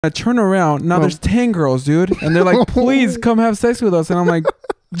I turn around. Now there's 10 girls, dude. And they're like, please come have sex with us. And I'm like,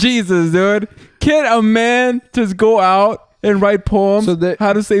 Jesus, dude. Can a man just go out and write poems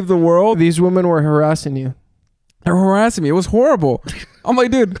how to save the world? These women were harassing you. They were harassing me. It was horrible. I'm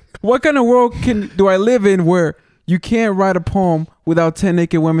like, dude, what kind of world do I live in where you can't write a poem without 10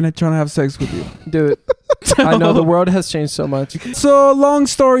 naked women trying to have sex with you? Dude, I know the world has changed so much. So long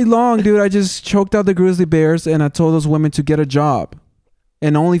story long, dude, I just choked out the grizzly bears and I told those women to get a job.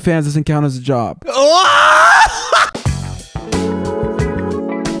 And OnlyFans doesn't count as a job.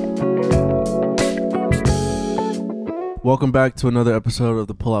 Welcome back to another episode of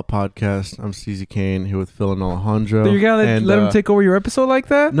the Pullout podcast. I'm steezy 𝐒𝐋𝐿 here with Phil and Alejandro. You're gonna let him take over your episode like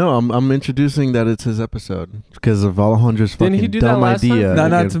that? No, I'm introducing that it's his episode because of Alejandro's fucking dumb idea. No,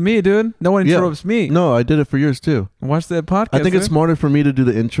 not to me, dude. No one interrupts me. No, I did it for yours too. Watch that podcast. I think it's smarter for me to do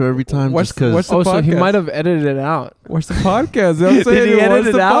the intro every time. Watch just because. So he might have edited it out. Watch the podcast. I'm saying, did he edit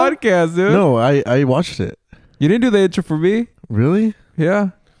it out? Podcast, dude. No, I watched it. You didn't do the intro for me. Really? Yeah.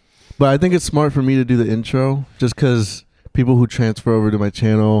 But I think it's smart for me to do the intro just because people who transfer over to my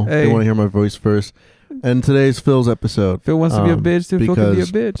channel, they want to hear my voice first. And today's Phil's episode. Phil wants to be a bitch, too. Phil can be a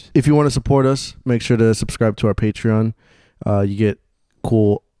bitch. If you want to support us, make sure to subscribe to our Patreon. You get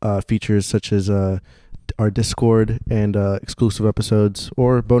cool features such as our Discord and exclusive episodes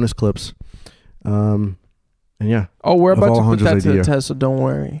or bonus clips. And yeah. Oh, we're about to put that to the test, so don't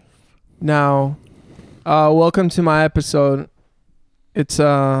worry. Now, welcome to my episode.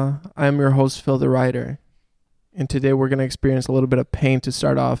 I'm your host, Phil the Writer. And today we're going to experience a little bit of pain to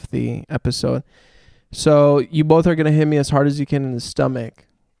start off the episode. So you both are going to hit me as hard as you can in the stomach.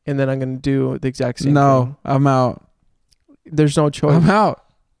 And then I'm going to do the exact same thing. No, I'm out. There's no choice. I'm out.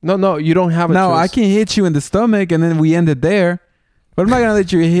 No, you don't have a choice. No, I can hit you in the stomach and then we end it there. But I'm not going to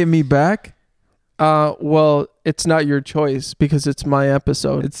let you hit me back. Well, it's not your choice because it's my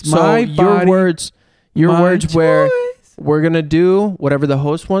episode. It's my body, your words where we're going to do whatever the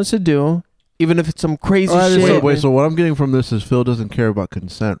host wants to do. Even if it's some crazy shit. Wait, so what I'm getting from this is Phil doesn't care about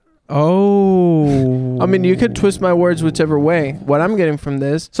consent. Oh. I mean, you could twist my words whichever way. What I'm getting from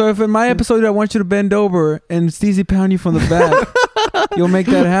this. So if in my episode I want you to bend over and steezy pound you from the back, you'll make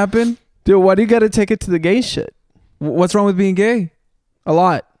that happen? Dude, why do you got to take it to the gay shit? What's wrong with being gay? A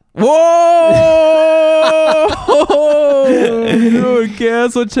lot. Whoa! Dude,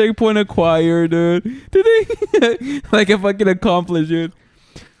 cancel checkpoint acquired, dude. Like if I can accomplish it.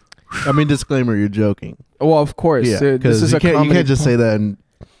 I mean, disclaimer, you're joking. Well, of course. Yeah, dude, this is you can't just say that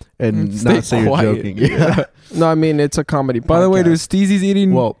and not say you're joking. Yeah. No, I mean, it's a comedy podcast. By the way, dude, Steezy's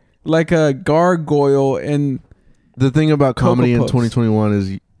eating like a gargoyle. And the thing about comedy in 2021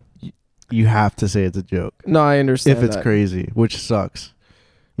 is you have to say it's a joke. No, I understand if it's crazy, which sucks.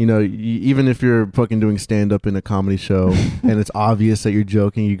 You know, even if you're fucking doing stand-up in a comedy show and it's obvious that you're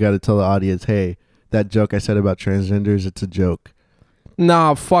joking, you got to tell the audience, hey, that joke I said about transgenders, it's a joke.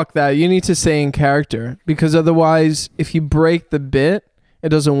 Nah, fuck that. You need to say in character because otherwise, if you break the bit, it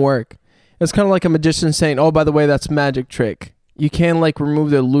doesn't work. It's kind of like a magician saying, oh, by the way, that's a magic trick. You can't like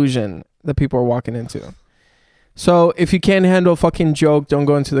remove the illusion that people are walking into. So if you can't handle a fucking joke, don't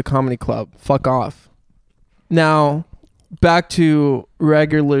go into the comedy club. Fuck off. Now, back to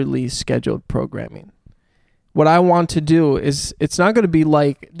regularly scheduled programming. What I want to do is, it's not going to be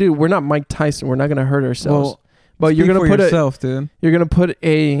like, dude, we're not Mike Tyson. We're not going to hurt ourselves. Well, but you're gonna dude. You're gonna put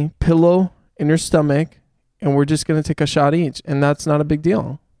a pillow in your stomach, and we're just gonna take a shot each, and that's not a big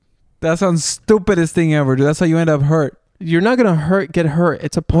deal. That sounds stupidest thing ever, dude. That's how you end up hurt. You're not gonna get hurt.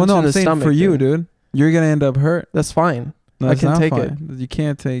 It's a punch in the stomach. For you, dude. You're gonna end up hurt. That's fine. No, I can take it. You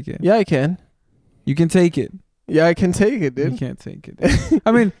can't take it. Yeah, I can. You can take it. Yeah, I can take it, dude. You can't take it.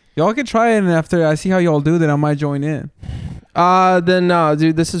 I mean, y'all can try it, and after I see how y'all do, then I might join in. Then no,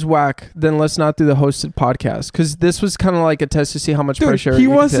 dude, this is whack. Then let's not do the hosted podcast because this was kind of like a test to see how much pressure he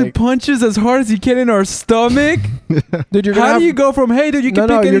wants to punch us as hard as he can in our stomach. Dude, how do you go from hey, dude, you can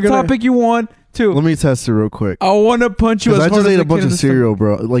pick any topic you want to let me test it real quick. I want to punch you as hard as I just ate a bunch of cereal,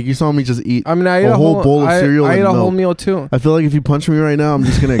 bro. Like you saw me just eat. I mean, I ate a whole bowl of cereal. I ate a whole meal too. I feel like if you punch me right now, I'm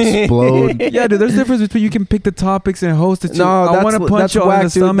just gonna explode. Yeah, dude. There's a difference between you can pick the topics and host it. No, I want to punch you in the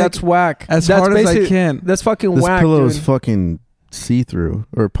stomach. That's whack. As hard as I can. That's fucking this whack. This pillow is fucking see-through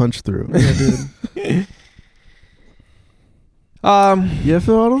or punch-through. Yeah, dude. Yeah,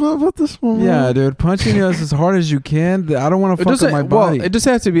 Phil, I don't know about this one. Yeah, dude. Punching us as hard as you can. I don't want to fuck up my body. Well, it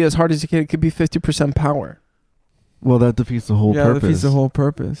doesn't have to be as hard as you can. It could be 50% power. Well, that defeats the whole purpose. Yeah, defeats the whole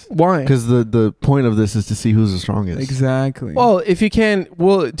purpose. Why? Because the point of this is to see who's the strongest. Exactly. Well, if you can...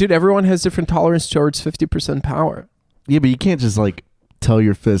 Well, dude, everyone has different tolerance towards 50% power. Yeah, but you can't just like tell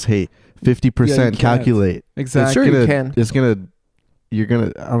your fist, hey, 50% calculate. Exactly. Sure you can. It's going to you're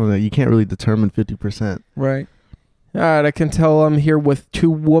gonna, I don't know, you can't really determine 50%. Right. All right, I can tell I'm here with 2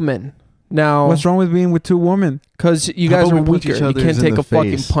 women. Now, what's wrong with being with 2 women? Because you guys are weaker. You can't take a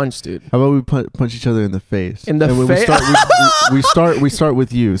fucking punch, dude. How about we punch each other in the face? In the face? We start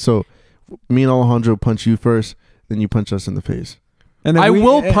with you. So me and Alejandro punch you first, then you punch us in the face. And I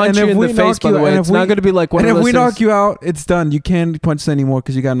will punch you in the face, by the way. It's not going to be like one of those And if we things. knock you out, it's done. You can't punch us anymore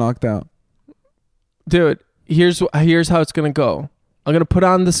because you got knocked out. Dude, here's how it's going to go. I'm going to put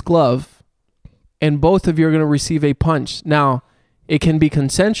on this glove, and both of you are going to receive a punch. Now, it can be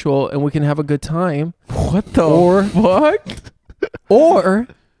consensual, and we can have a good time. What the fuck? Or...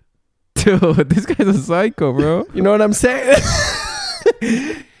 Dude, this guy's a psycho, bro. You know what I'm saying?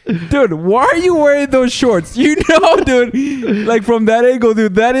 Dude, why are you wearing those shorts? You know, dude, like from that angle,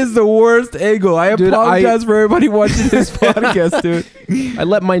 dude, that is the worst angle. I apologize for everybody watching this podcast, dude. I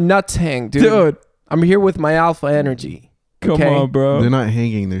let my nuts hang, dude. Dude. I'm here with my alpha energy. Come on, bro. They're not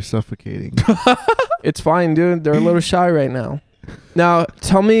hanging, they're suffocating. It's fine, dude. They're a little shy right now. Now,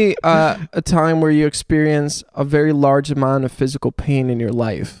 tell me a time where you experienced a very large amount of physical pain in your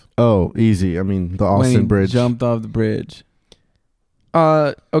life. Oh, easy. I mean, the Austin Bridge. Jumped off the bridge.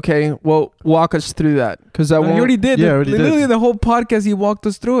 Okay. Well, walk us through that, because he already did. Yeah, already literally did. The whole podcast, he walked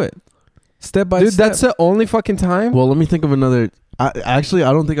us through it, step by step. Dude, that's the only fucking time. Well, let me think of another. I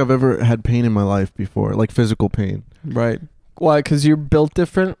don't think I've ever had pain in my life before, like physical pain. Right. Why? Because you're built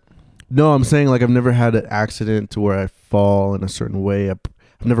different. No, I'm saying like I've never had an accident to where I fall in a certain way. I've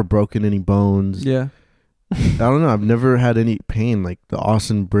never broken any bones. Yeah. I don't know. I've never had any pain. Like the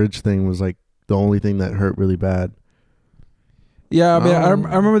Austin Bridge thing was like the only thing that hurt really bad. Yeah, I mean, I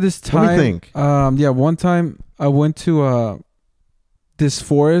remember this time. Let me think. Yeah, one time I went to this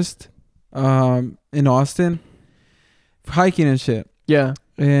forest in Austin, hiking and shit. Yeah.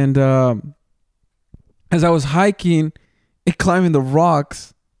 And as I was hiking and climbing the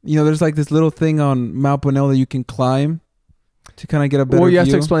rocks, you know, there's like this little thing on Mount Bonell that you can climb to kind of get a better view. Well, you have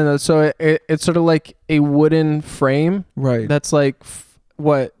to explain that. So it's sort of like a wooden frame. Right. That's like,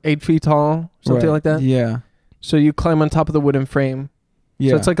 8 feet tall? Something like that? Yeah. So you climb on top of the wooden frame.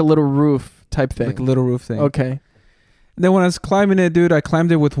 Yeah. So it's like a little roof type thing. Like a little roof thing. Okay. And then when I was climbing it, dude, I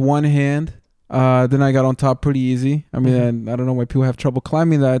climbed it with one hand. Then I got on top pretty easy. I mean, I don't know why people have trouble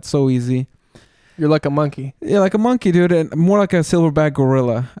climbing that. It's so easy. You're like a monkey. Yeah, like a monkey, dude. And more like a silverback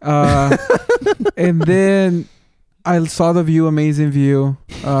gorilla. And then I saw the view, amazing view.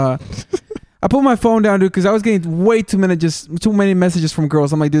 I put my phone down, dude, because I was getting way too many messages from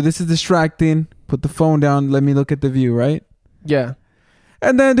girls. I'm like, dude, this is distracting. Put the phone down. Let me look at the view, right? Yeah.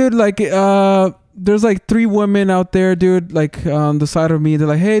 And then, dude, like, there's like 3 women out there, dude, like on the side of me. They're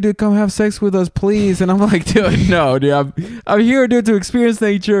like, hey, dude, come have sex with us, please. And I'm like, dude, no, dude. I'm here, dude, to experience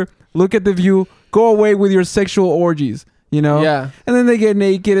nature, look at the view, go away with your sexual orgies, you know? Yeah. And then they get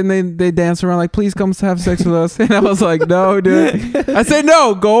naked and they dance around like, please come have sex with us. And I was like, no, dude. I said,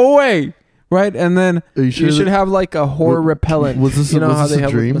 no, go away. Right, and then you should have like a horror repellent. Was this, you know how this they a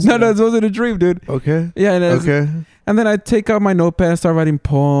have dream? No, this wasn't a dream, dude. Okay. Yeah, and and then I take out my notepad and start writing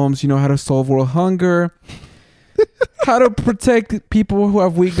poems. You know, how to solve world hunger, how to protect people who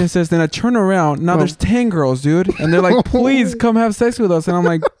have weaknesses. Then I turn around. Now there's 10 girls, dude, and they're like, please come have sex with us. And I'm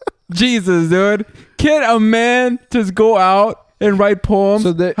like, Jesus, dude, can't a man just go out and write poems?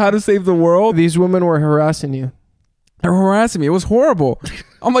 How to save the world? These women were harassing you. They're harassing me. It was horrible.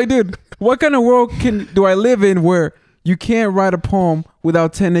 I'm like, dude, what kind of world do I live in where you can't write a poem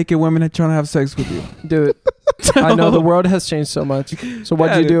without 10 naked women trying to have sex with you? Dude, I know the world has changed so much. So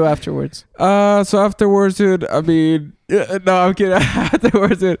what'd you do afterwards? So afterwards, dude, I mean, no, I'm kidding.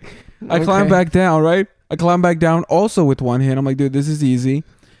 Afterwards, dude, I climb back down, right? I climb back down also with one hand. I'm like, dude, this is easy.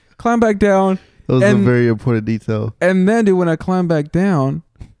 Climb back down. That was a very important detail. And then, dude, when I climb back down,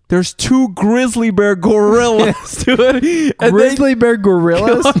 there's 2 grizzly bear gorillas, dude. Grizzly bear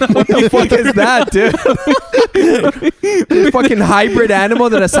gorillas? What the fuck is that, dude? Fucking hybrid animal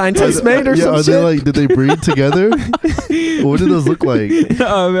that a scientist made or some shit? They like, did they breed together? What did those look like?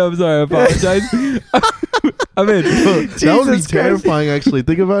 I'm sorry, I apologize. I mean, that would be terrifying, actually.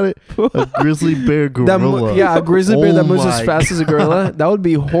 Think about it. A grizzly bear gorilla. A grizzly bear that moves as fast as a gorilla. That would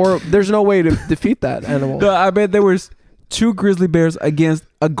be horrible. There's no way to defeat that animal. No, I bet there was 2 grizzly bears against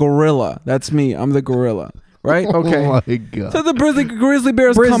a gorilla. That's me. I'm the gorilla. Right? Okay. Oh my God. So the grizzly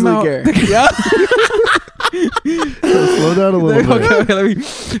bears come out. Yeah. Slow down a little bit. Okay,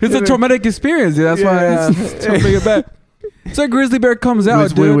 it's a traumatic experience. Dude. That's why it's bring it back. So a grizzly bear comes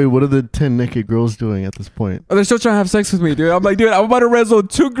out, dude. Wait. What are the 10 naked girls doing at this point? Oh, they're still trying to have sex with me, dude. I'm like, dude, I'm about to wrestle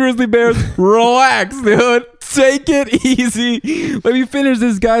 2 grizzly bears. Relax, dude. Take it easy. Let me finish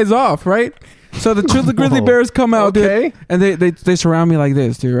this guy's off, right? So the grizzly bears come out, Okay. dude, and they surround me like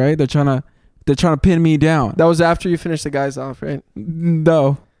this, dude. Right? They're trying to pin me down. That was after you finished the guys off, right?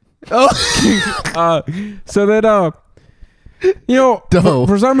 No. Oh. So then,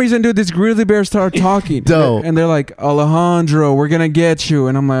 for some reason, dude, this grizzly bear started talking. And they're like, Alejandro, we're gonna get you.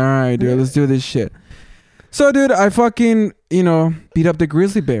 And I'm like, all right, dude, let's do this shit. So, dude, I fucking, beat up the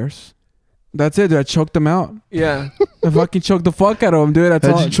grizzly bears. That's it, dude. I choked them out. Yeah. I fucking choked the fuck out of them, dude.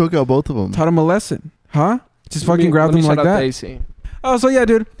 How'd you choke out both of them? Taught them a lesson. Huh? Just fucking grab them like that. Daisy. Oh, so yeah,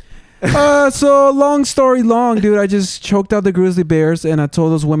 dude. So long story long, dude. I just choked out the grizzly bears and I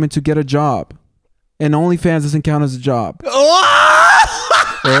told those women to get a job. And OnlyFans doesn't count as a job.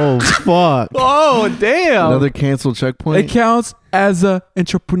 Oh, fuck. Oh, damn. Another canceled checkpoint? It counts as a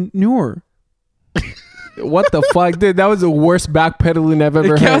entrepreneur. What the fuck, dude? That was the worst backpedaling I've ever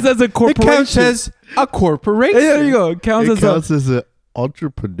heard. It counts as a corporation. It counts as a corporation. Hey, there you go. It counts as an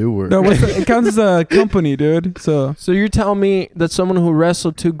entrepreneur. No, it counts as a company, dude. So you're telling me that someone who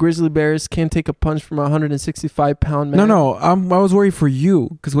wrestled 2 grizzly bears can't take a punch from a 165-pound man? No. I was worried for you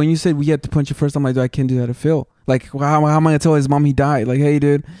because when you said we had to punch you first, I'm like, I can't do that to Phil. Like, how am I gonna tell his mom he died? Like, hey,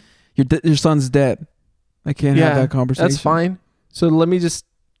 dude, your son's dead. I can't have that conversation. That's fine. So let me just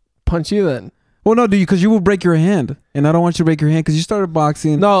punch you then. Well, no, dude, because you will break your hand, and I don't want you to break your hand because you started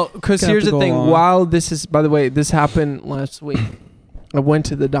boxing. No, because here's the thing. While this is, by the way, this happened last week. I went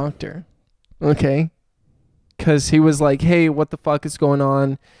to the doctor, okay? Because he was like, hey, what the fuck is going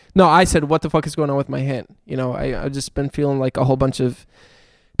on? No, I said, what the fuck is going on with my hand? I've just been feeling like a whole bunch of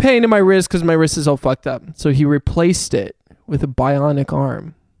pain in my wrist because my wrist is all fucked up. So he replaced it with a bionic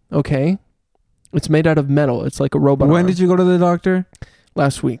arm, okay? It's made out of metal. It's like a robot arm. When did you go to the doctor?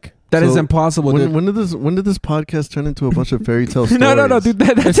 Last week. That is impossible, dude. When did this podcast turn into a bunch of fairy tale stories? No, dude.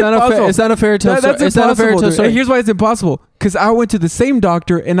 That's impossible. It's not a fairy tale story. It's not a fairy tale story. And here's why it's impossible. Because I went to the same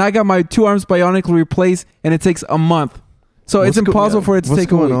doctor and I got my 2 arms bionically replaced and it takes a month. So it's impossible for it to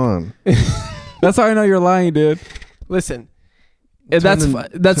take a week. What's going on? That's how I know you're lying, dude. Listen.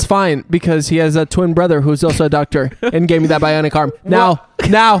 That's fine because he has a twin brother who's also a doctor and gave me that bionic arm. Now,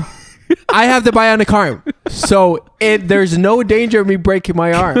 I have the bionic arm, so there's no danger of me breaking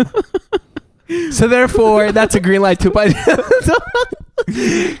my arm. So therefore, that's a green light to buy.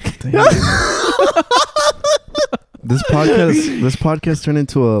 This podcast turned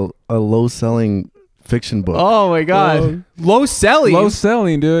into a low selling fiction book. Oh my god, low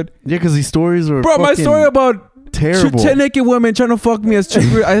selling, dude. Yeah, because these stories are my story about terrible. 10 naked women trying to fuck me as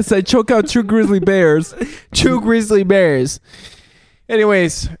I said choke out 2 grizzly bears. 2 grizzly bears.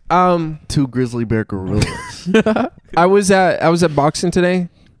 Anyways, 2 grizzly bear gorillas. I was at boxing today,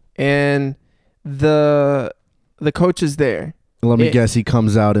 and the coach is there. Let me guess, he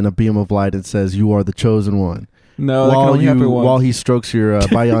comes out in a beam of light and says, "You are the chosen one." No, that can only happen once. While he strokes your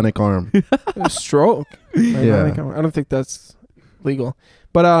bionic arm. Stroke? Yeah. I don't think that's legal.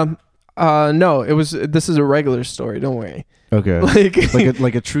 But no, this is a regular story. Don't worry. Okay.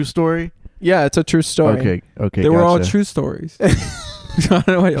 like a true story. Yeah, it's a true story. Okay. They were all true stories. I don't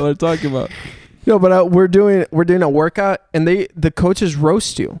know what y'all are talking about. No, but we're doing a workout, and the coaches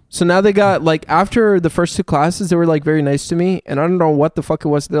roast you. So now they got like after the first 2 classes, they were like very nice to me, and I don't know what the fuck it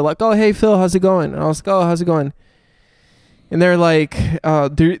was. They're like, "Oh, hey Phil, how's it going?" And I was like, "Oh, how's it going?" And they're like,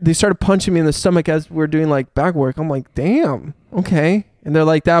 they started punching me in the stomach as we're doing like back work. I'm like, damn, okay. And they're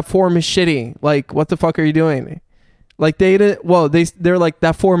like, that form is shitty. Like, what the fuck are you doing? Like they're like,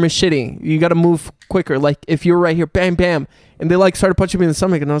 that form is shitty. You got to move quicker. Like if you're right here, bam, bam. And they like started punching me in the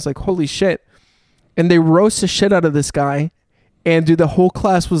stomach, and I was like, holy shit. And they roast the shit out of this guy, and dude, the whole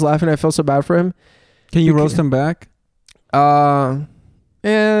class was laughing. I felt so bad for him. Can you roast him back? Because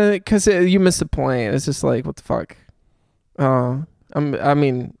you missed the point. It's just like, what the fuck? I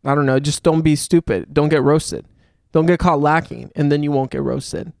mean, I don't know. Just don't be stupid. Don't get roasted. Don't get caught lacking, and then you won't get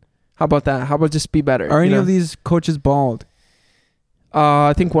roasted. How about that? How about just be better? Are any of these coaches bald?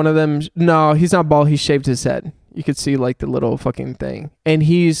 I think one of them. No, he's not bald. He shaved his head. You could see like the little fucking thing, and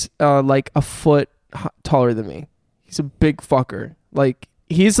he's like a foot taller than me. He's a big fucker. Like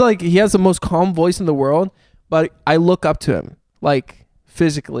he has the most calm voice in the world, but I look up to him, like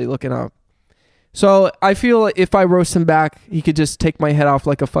physically looking up. So I feel like if I roast him back, he could just take my head off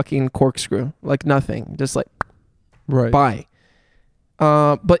like a fucking corkscrew, like nothing, just like right. Bye.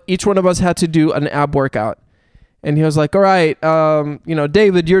 But each one of us had to do an ab workout, and he was like, "All right,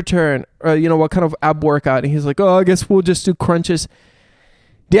 David, your turn. What kind of ab workout?" And he's like, "Oh, I guess we'll just do crunches."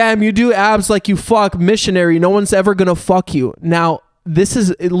 Damn, you do abs like you fuck missionary. No one's ever gonna fuck you. Now, this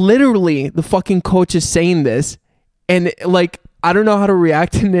is literally the fucking coach is saying this, and like I don't know how to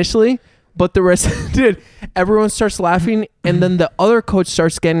react initially. But the rest, dude, everyone starts laughing, and then the other coach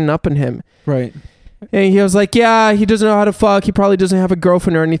starts getting up on him. Right. And he was like, yeah, he doesn't know how to fuck. He probably doesn't have a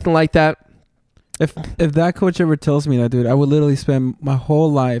girlfriend or anything like that. If that coach ever tells me that, dude, I would literally spend my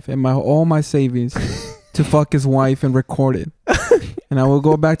whole life and all my savings to fuck his wife and record it. And I will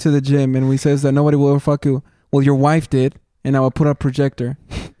go back to the gym, and he says that nobody will ever fuck you. Well, your wife did, and I will put up a projector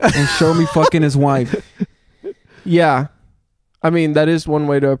and show me fucking his wife. Yeah. I mean, that is one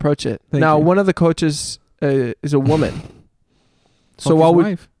way to approach it. Thank now, you. one of the coaches is a woman. So Fuck while his we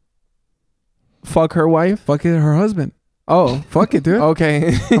wife. fuck her wife? Fuck it, her husband. Oh. Fuck it, dude.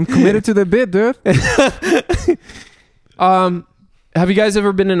 Okay. I'm committed to the bit, dude. Have you guys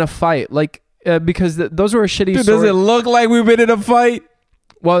ever been in a fight? Like, because those were a shitty Dude, story. does it look like we've been in a fight?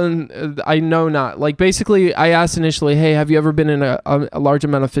 Well, I know not. Like, basically, I asked initially, hey, have you ever been in a large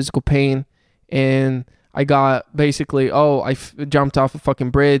amount of physical pain? And I got basically, jumped off a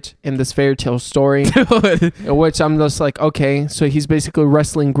fucking bridge in this fairy tale story. In which I'm just like, okay, so he's basically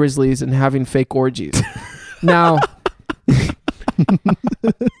wrestling grizzlies and having fake orgies. Now,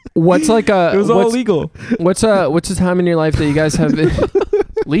 what's like a... It was all legal. What's a time in your life that you guys have been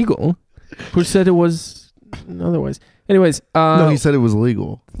legal? Who said it was otherwise? Anyways, no, he said it was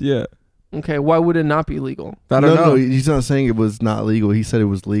legal. Yeah. Okay, why would it not be legal? I don't know. No, he's not saying it was not legal. He said it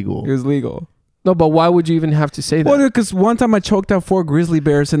was legal. It was legal. No, but why would you even have to say that? Well, because one time I choked out 4 grizzly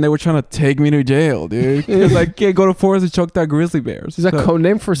bears and they were trying to take me to jail, dude. Because I can't go to forest and choke out grizzly bears. Is that So code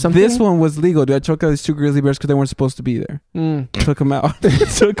name for something? this one was legal, dude. I choked out these 2 grizzly bears because they weren't supposed to be there. Took them out.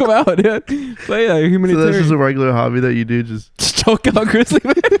 Took them out, dude. So yeah, So humanitarian. that's just a regular hobby that you do, just Choke out grizzly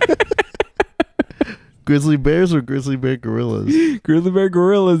bears. grizzly bears or grizzly bear gorillas? Grizzly bear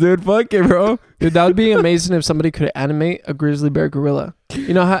gorillas, dude. Fuck it, bro. Dude, that would be amazing if somebody could animate a grizzly bear gorilla.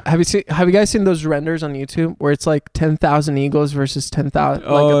 You know, have you guys seen those renders on YouTube where it's like 10,000 eagles versus 10,000,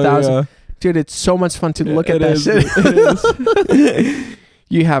 like 1,000? Yeah. Dude, it's so much fun to look at It that is, shit. it is.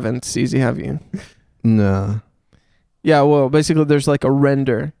 You haven't, 𝐇𝐎𝐒, have you? Nah. Yeah, well, basically there's like a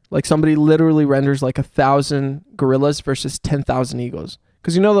render. Like somebody literally renders like 1,000 gorillas versus 10,000 eagles.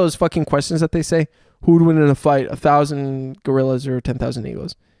 Because you know those fucking questions that they say? Who would win in a fight, 1,000 gorillas or 10,000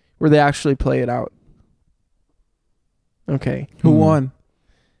 eagles? Where they actually play it out. Okay. Who won?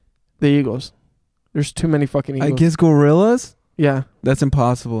 The eagles. There's too many fucking eagles. Against gorillas? Yeah. That's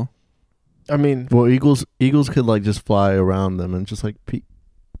impossible. I mean, Well, eagles could like just fly around them and just like peek,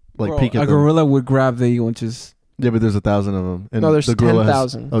 Bro, peek at a them. gorilla would grab the eagle and just... Yeah, but there's 1,000 of them. And no, there's the gorilla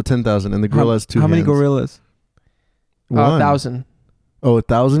 10,000. has 10,000, and the gorilla has 2 How many hands. gorillas? 1,000. Oh,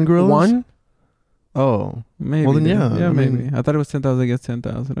 1,000 gorillas? One? Oh, Maybe. Well, then, dude. yeah, Yeah, I maybe. mean- I thought it was 10,000 against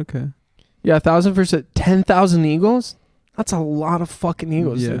 10,000. Okay. Yeah, 1,000 versus 10,000 eagles? That's a lot of fucking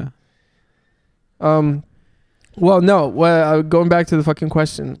eagles, Yeah. dude. Well, no. Well, going back to the fucking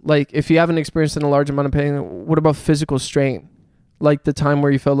question, like, if you haven't experienced in a large amount of pain, what about physical strain? Like the time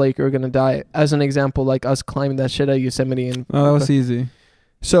where you felt like you were gonna die. As an example, like us climbing that shit at Yosemite. And Oh, that was easy.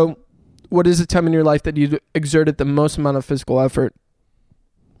 so, what is the time in your life that you exerted the most amount of physical effort?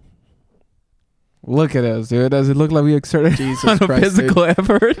 Look at us, dude. Does it look like we exerted Jesus on a Christ, physical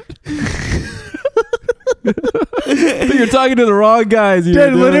effort? Dude, you're talking to the wrong guys here,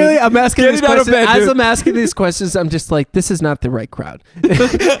 Dude, literally, I'm asking Get these it out of questions. bed, As dude. I'm asking these questions, I'm just like, this is not the right crowd.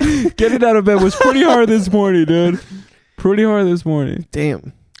 Getting out of bed was pretty hard this morning, dude. Pretty hard this morning.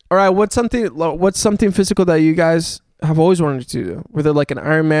 Damn. All right, what's something physical that you guys have always wanted to do? Were there like an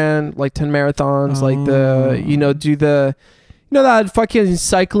Ironman, like 10 marathons, like that fucking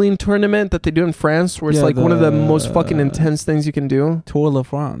cycling tournament that they do in France, where it's Yeah, like one of the most fucking intense things you can do? Tour de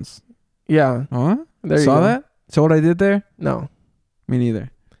France. Yeah. Huh? There you Saw go. that? Saw what I did there? No. Me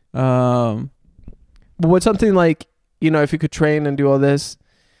neither. But what's something like, if you could train and do all this?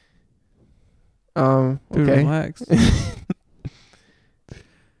 Dude, Okay. relax.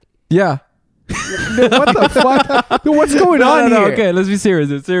 Yeah. Dude, what the fuck? Dude, what's going on here? Okay, let's be serious.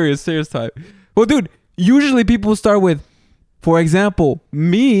 It's serious time. Well, dude, usually people start with, for example,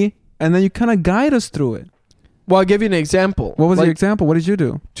 me, and then you kind of guide us through it. Well, I'll give you an example. What was like, your example? What did you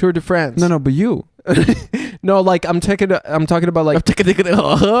do? Tour de France. No, but you. No, like I'm talking about like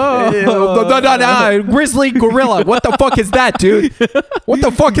Oh. no, grizzly gorilla. What the fuck is that, dude? What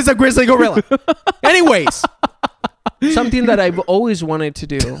the fuck is a grizzly gorilla? Anyways, something that I've always wanted to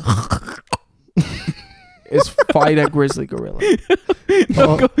do is fight a grizzly gorilla.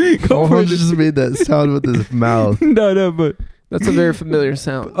 Go for Alejandro it. just made that sound with his mouth. No, but That's a very familiar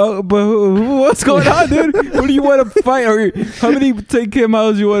sound. what's going on, dude? What do you want to fight? Or how many 10K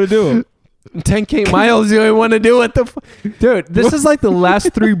miles you want to do? 10K miles, you want to do what the dude? This is like the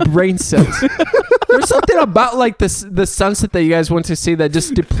last 3 brain cells. There's something about like the sunset that you guys went to see that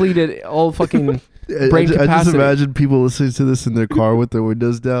just depleted all fucking brain capacity. I just imagine people listening to this in their car with their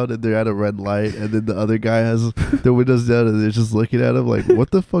windows down and they're at a red light, and then the other guy has their windows down and they're just looking at him like,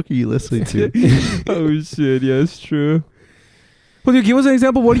 what the fuck are you listening to? Oh shit, yeah, it's true. Well, dude, give us an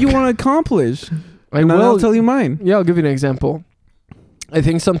example. What do you want to accomplish? I'll tell you mine. Yeah, I'll give you an example. I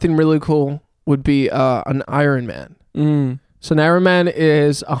think something really cool would be an Ironman. So an Ironman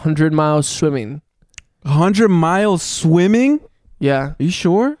is 100 miles swimming. 100 miles swimming? Yeah. Are you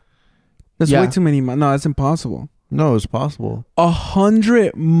sure? That's way too many miles. No, that's impossible. No, it's possible.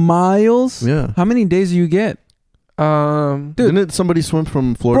 100 miles? Yeah. How many days do you get? Dude, didn't somebody swim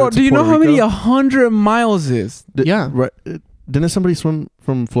from Florida to do you know Puerto how many Rico? 100 miles is? Yeah. Right. Didn't somebody swim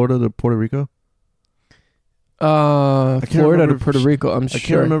from Florida to Puerto Rico? Florida to Puerto Rico, I'm sure. I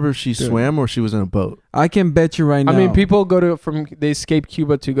can't remember if she swam or she was in a boat. I can bet you right now. I mean, people they escape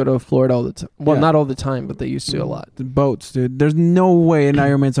Cuba to go to Florida all the time. Well, not all the time, but they used to a lot. The boats, dude. There's no way an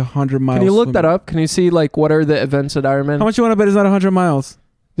Ironman's 100 miles. Can you look that up? Can you see like what are the events at Ironman? How much you want to bet is not 100 miles?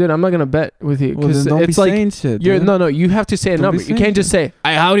 Dude, I'm not gonna bet with you because don't be saying shit. No, you have to say a number. You can't just say,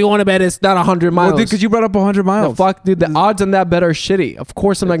 "How do you want to bet it's not 100 miles?" Well, dude, because you brought up 100 miles. No, fuck, dude. The odds on that bet are shitty. Of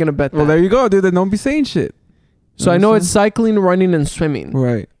course, I'm not gonna bet that. Well, there you go, dude. Then don't be saying shit. So I know it's cycling, running, and swimming.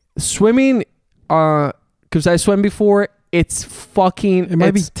 Right. Swimming, because I swam before. It's fucking. It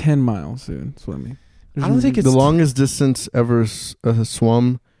might be 10 miles, dude. Swimming. I don't think it's the longest distance ever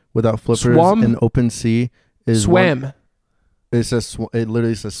swum without flippers in open sea is swam. It says it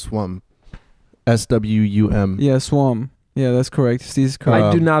literally says swum. SWUM. Yeah, swum. Yeah, that's correct. Steezy's correct.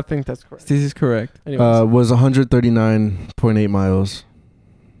 I do not think that's correct. Steezy's correct. Was 139.8 miles.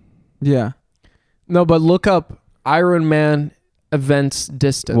 Yeah. No, but look up Ironman events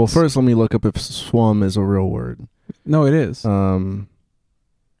distance. Well, first let me look up if swum is a real word. No, it is. SWUM.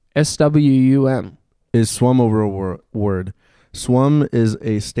 Is swum a real word? Swum is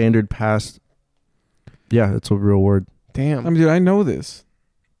a standard past. Yeah, it's a real word. Damn. I mean, dude, I know this.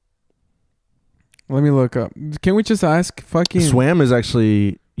 Let me look up. Can we just ask fucking... Swam is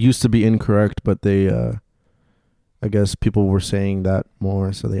actually used to be incorrect, but they, I guess people were saying that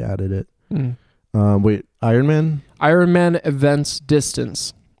more, so they added it. Wait, Ironman? Ironman events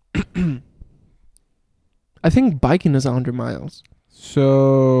distance. I think biking is 100 miles.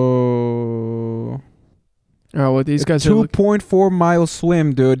 So... Oh, what these guys 2.4 mile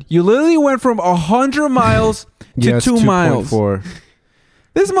swim, dude. You literally went from 100 miles to 2 miles. 2.4.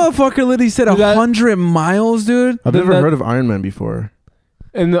 This motherfucker literally said 100 miles, dude. I've never heard of Ironman before.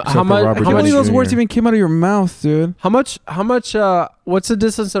 And how many of those words even came out of your mouth, dude? How much, what's the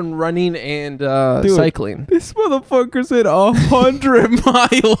distance on running and cycling? This motherfucker said 100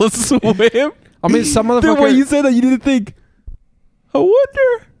 miles swim. I mean, some motherfucker... The way you said that, you didn't think, I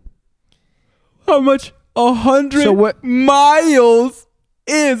wonder how much 100 miles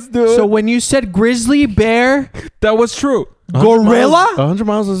is, dude. So when you said grizzly bear, that was true. Gorilla? 100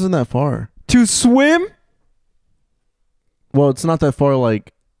 miles isn't that far. To swim? Well, it's not that far,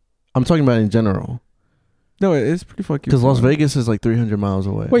 like, I'm talking about in general. No, it is pretty fucking because Las Vegas is like 300 miles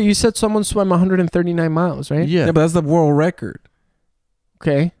away. Wait, you said someone swam 139 miles, right? Yeah, but that's the world record.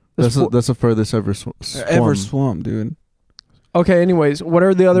 Okay. That's the furthest ever swum. Ever swum, dude. Okay, anyways, what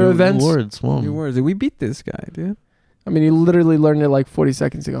are the other events? New words. We beat this guy, dude. I mean, you literally learned it like 40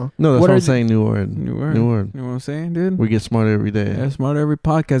 seconds ago. No, that's what I'm saying. New word. New word. You know what I'm saying, dude? We get smarter every day. Yeah, smarter every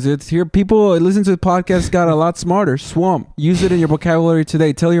podcast. It's here. People listen to the podcast got a lot smarter. Swamp. Use it in your vocabulary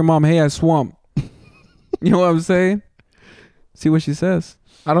today. Tell your mom, hey, I swamp. You know what I'm saying? See what she says.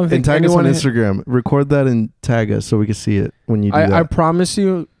 I don't think and tag us on Instagram. Record that and tag us so we can see it when you do that. I promise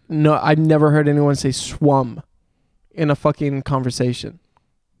you, no, I've never heard anyone say swum in a fucking conversation.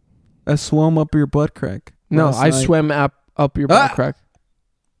 I swum up your butt crack. No, I swam up your butt crack.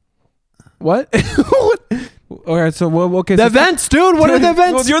 What? All right, so okay. The events, dude. What are the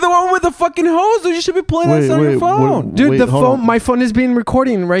events? Well, you're the one with the fucking hose. Dude, you should be playing this on your phone. Dude, the phone. My phone is being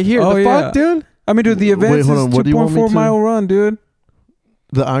recording right here. Oh, the fuck, dude? I mean, dude, the events is 2.4 mile run, dude.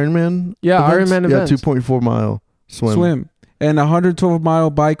 The Ironman? Yeah, Ironman events. Yeah, 2.4 mile swim. And a 112 mile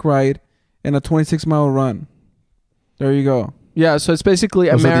bike ride and a 26 mile run. There you go. Yeah, so it's basically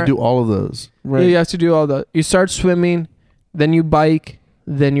a marathon. So they do all of those. Right. Yeah, you have to do all that. You start swimming, then you bike,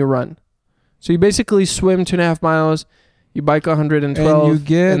 then you run. So you basically swim 2.5 miles, you bike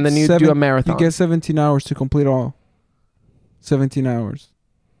 112, and then you do a marathon. You get 17 hours to complete all. 17 hours.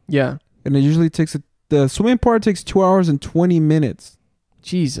 Yeah. And it usually takes, the swimming part takes 2 hours and 20 minutes.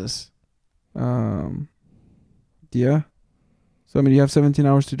 Jesus. Yeah. So, I mean, you have 17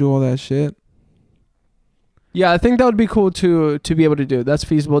 hours to do all that shit. Yeah, I think that would be cool to be able to do. That's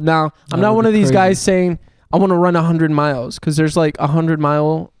feasible. Now, I'm That not would one be of these crazy. guys saying I want to run 100 miles because there's like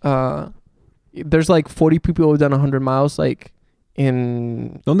 100-mile. There's like 40 people who've done 100 miles. Like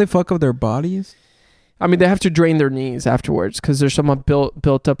in, Don't they fuck up their bodies? I mean, they have to drain their knees afterwards because there's some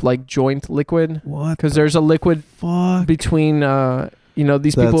built up like joint liquid. What? Because there's a liquid Fuck. between these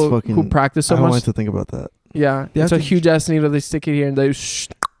That's people fucking- who practice so I don't much. like to think about that. Yeah, They it's have a to- huge ass needle. They stick it here and they,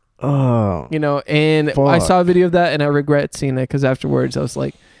 Oh. and I Fuck. saw a video of that and I regret seeing it because afterwards I was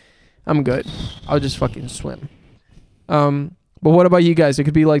like, I'm good. I'll just fucking swim. But what about you guys? It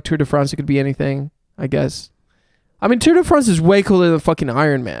could be like Tour de France. It could be anything, I guess. I mean, Tour de France is way cooler than fucking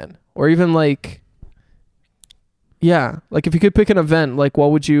Iron Man, or even like, yeah, like if you could pick an event, like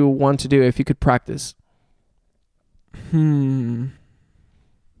what would you want to do if you could practice?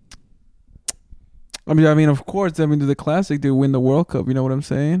 I mean, of course, do the classic, dude, win the World Cup. You know what I'm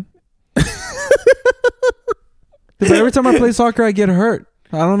saying? But every time I play soccer, I get hurt.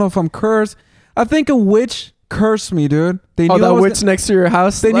 I don't know if I'm cursed. I think a witch cursed me, dude. They knew I That was witch next to your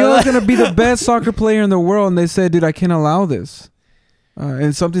house. They knew I was gonna be the best soccer player in the world, and they said, "Dude, I can't allow this."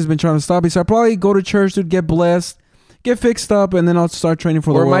 And something's been trying to stop me. So I probably go to church, dude, get blessed, get fixed up, and then I'll start training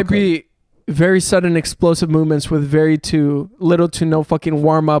for the Or it World might Cup. be very sudden explosive movements with very too little to no fucking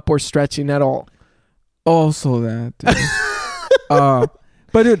warm up or stretching at all. Also that, dude.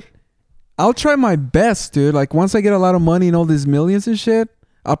 But dude, I'll try my best, dude. Like once I get a lot of money and all these millions and shit,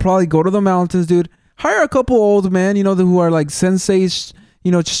 I'll probably go to the mountains, dude. Hire a couple old men, who are like senseis,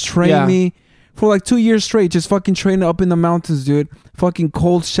 just train me for like 2 years straight. Just fucking train up in the mountains, dude. Fucking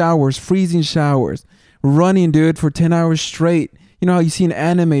cold showers, freezing showers, running, dude, for 10 hours straight. You know how you see an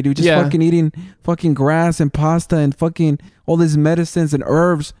anime, dude, just fucking eating fucking grass and pasta and fucking all these medicines and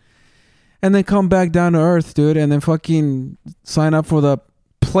herbs. And then come back down to earth, dude, and then fucking sign up for the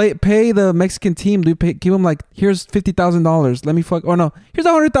pay the Mexican team, dude. Give them like, here's $50,000. Let me here's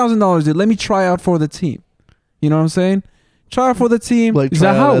 $100,000, dude. Let me try out for the team. You know what I'm saying? Try out for the team. Like, is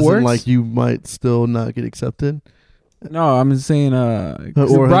that how it works? Like you might still not get accepted, No, I'm saying or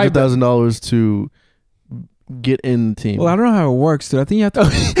 $100,000 to get in the team. Well, I don't know how it works, dude. I think you have to.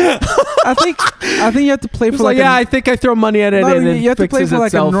 I think you have to play It's for like, I think I throw money at it and it you have to play fixes for like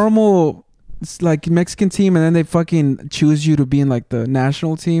itself. a normal, like Mexican team, and then they fucking choose you to be in like the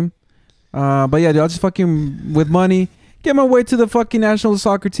national team. But yeah, dude, I'll just fucking with money get my way to the fucking national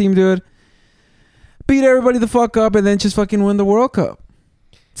soccer team, dude. Beat everybody the fuck up, and then just fucking win the World Cup.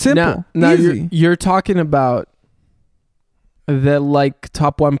 Simple, Now easy. you're talking about the like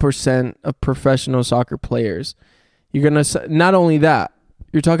top 1% of professional soccer players. You're gonna not only that,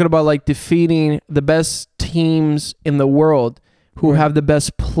 you're talking about like defeating the best teams in the world who Right. have the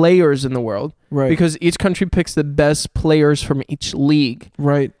best players in the world, Right. because each country picks the best players from each league.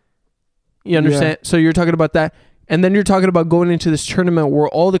 Right. You understand? So you're talking about that. And then you're talking about going into this tournament where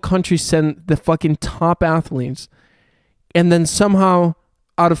all the countries send the fucking top athletes. And then somehow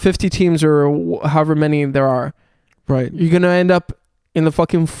out of 50 teams or however many there are, Right. you're going to end up in the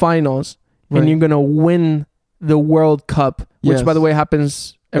fucking finals Right. and you're going to win the World Cup, which Yes. by the way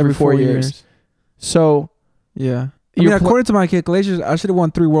happens every 4 years. So Yeah. I You're mean, pl- according to my calculations, I should have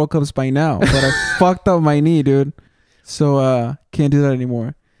won 3 World Cups by now, but I fucked up my knee, dude. So can't do that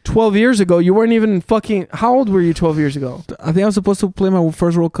anymore. 12 years ago, you weren't even fucking... How old were you 12 years ago? I think I was supposed to play my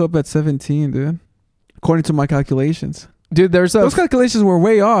first World Cup at 17, dude. According to my calculations. Dude, there's a... Those calculations were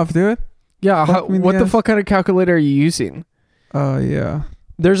way off, dude. Yeah, fuck me in the what the ass. fuck kind of calculator are you using? Yeah.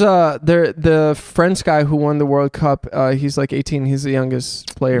 There's the French guy who won the World Cup. He's like 18. He's the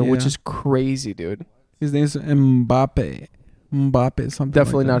youngest player, which Yeah. is crazy, dude. His name's Mbappe, something.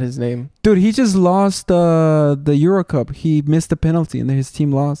 Definitely like not that. his name. Dude, he just lost the Euro Cup. He missed the penalty, and then his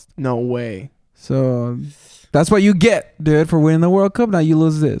team lost. No way. So that's what you get, dude, for winning the World Cup. Now you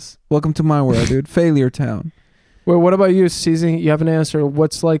lose this. Welcome to my world, dude. Failure town. Well, what about you, Steezy? You have an answer.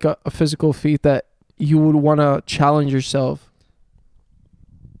 What's like a physical feat that you would want to challenge yourself?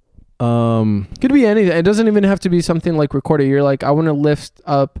 Could be anything. It doesn't even have to be something like recorded. You're like, I want to lift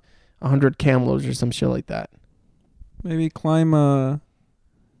up 100 camels or some shit like that. Maybe climb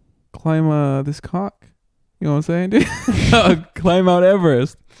this cock. You know what I'm saying, dude? Climb Mount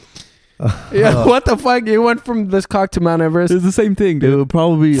Everest. Yeah, what the fuck? You went from this cock to Mount Everest. It's the same thing, It dude. would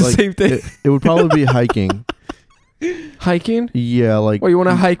probably be It's the like same thing. it would probably be hiking. Hiking? Yeah, like Or you want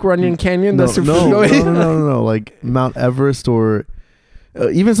to hike Runyon Canyon? no, That's your no, like Mount Everest or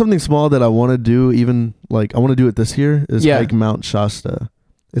even something small that I want to do. Even like I want to do it this year is Yeah. hike Mount Shasta.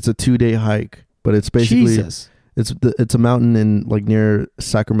 It's a 2-day hike, but it's basically Jesus. it's a mountain in like near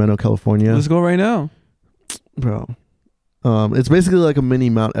Sacramento, California, Let's go right now. bro. It's basically like a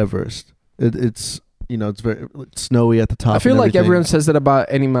mini Mount Everest. It's it's very snowy at the top. I feel and like everything. everyone says that about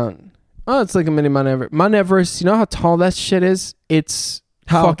any mountain. Oh, it's like a mini Mount Everest. Mount Everest, you know how tall that shit is? It's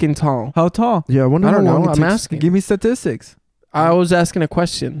fucking tall. How tall? Yeah, I wonder I how don't long know. it I'm takes. asking. Give me statistics. I was asking a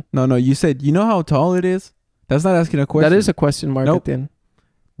question. No, you said, you know how tall it is? That's not asking a question. That is a question mark at the end.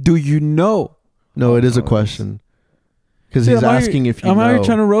 Do you know? No, it is a question. Because he's asking if you know. I'm out here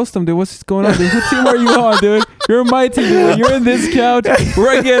trying to roast him, dude. What's going on, dude? What team are you on, dude? You're my team, dude. You're in this couch.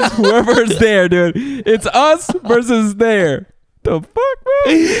 We're against whoever's there, dude. It's us versus there. The fuck, bro?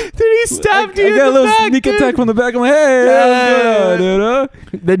 Dude, he stabbed you. I got a little sneak attack from the back. I'm like, hey, dude. Huh?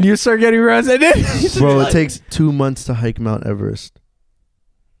 Then you start getting runs. And then Bro, it takes 2 months to hike Mount Everest.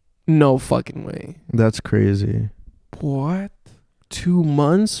 no fucking way. That's crazy. What? 2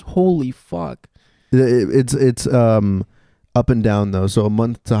 months? Holy fuck. It's up and down though. So a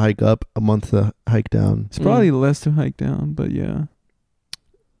month to hike up, a month to hike down. It's probably less to hike down, but yeah.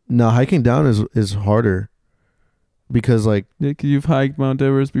 No, hiking down is harder. Because like, Yeah, 'cause you've hiked Mount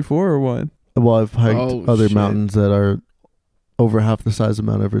Everest before or what? well, I've hiked other shit. mountains that are over half the size of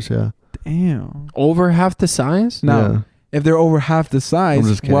Mount Everest. Yeah. Damn. Over half the size? Now, Yeah. if they're over half the I'm size,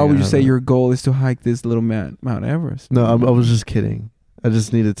 just kidding, why would I you say haven't. your goal is to hike this little Mount Everest? No, I was just kidding. I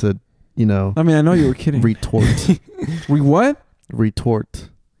just needed to, I mean, I know you were kidding. retort. What? Retort.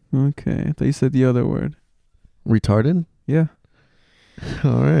 Okay. I thought you said the other word. Retarded? Yeah.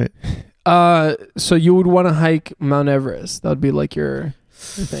 All right. So you would want to hike Mount Everest. That would be like your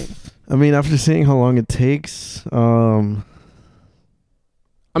thing. I mean, after seeing how long it takes, I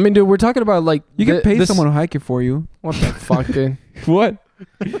mean, dude, we're talking about like You can pay someone to hike it for you. What the fuck, dude? What?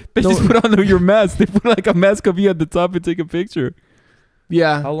 They just put on your mask. They put like a mask of you at the top and take a picture.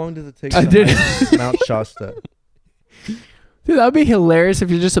 Yeah. how long does it take I to did. hike Mount Shasta? Dude, that'd be hilarious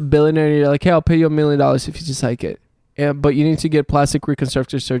if you're just a billionaire and you're like, hey, I'll pay you $1 million if you just hike it. Yeah, but you need to get plastic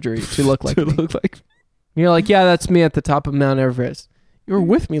reconstructive surgery to look like to me. look like. And you're like, yeah, that's me at the top of Mount Everest. You were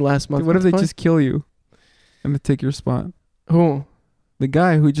with me last month. Dude, what if they the fuck? just kill you and they take your spot? Who? The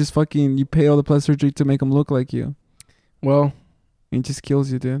guy who just fucking you pay all the plastic surgery to make him look like you, Well, and he just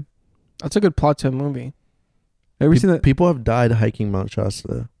kills you, dude. that's a good plot to a movie. Ever seen that? People have died hiking Mount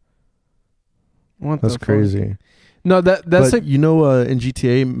Shasta. What That's the fuck? crazy. No, that's But like you know, in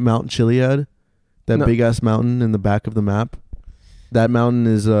GTA, Mount Chiliad, that No. big ass mountain in the back of the map, that mountain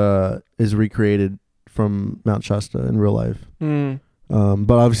is recreated from Mount Shasta in real life.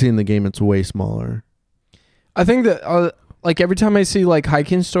 But obviously in the game it's way smaller. I think that like every time I see like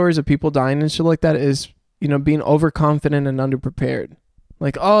hiking stories of people dying and shit like that is, being overconfident and underprepared.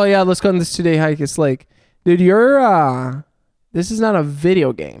 Like, oh yeah, let's go on this 2-day hike. It's like, dude, this is not a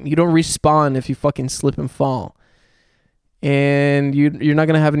video game. You don't respawn if you fucking slip and fall. And you're not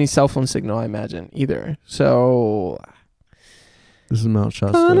gonna have any cell phone signal, I imagine, either. So This is Mount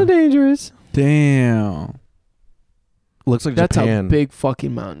kind of Shasta. dangerous. Damn. Looks like That's Japan. a big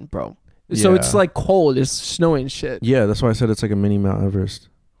fucking mountain, bro. So it's Yeah. like cold. It's snowing shit. Yeah, that's why I said it's like a mini Mount Everest.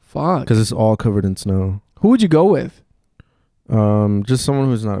 Fuck. Because it's all covered in snow. Who would you go with? Just someone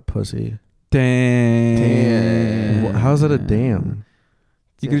who's not a pussy. Damn. How's that a damn?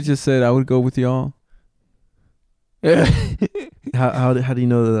 You could have just said I would go with y'all. How do you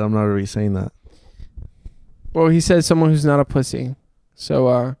know that I'm not already saying that? Well, he said someone who's not a pussy.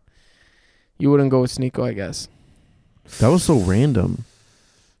 So you wouldn't go with Sneeko, I guess. That was so random.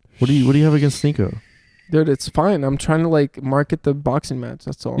 What do you have against Sneeko? Dude, it's fine. I'm trying to like market the boxing match.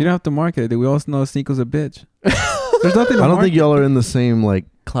 That's all. You don't have to market it, dude. We all know Sneako's a bitch. There's nothing to I don't market. think y'all are in the same like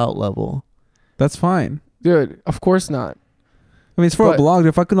clout level. That's fine. Dude, of course not. I mean, it's for But- a blog.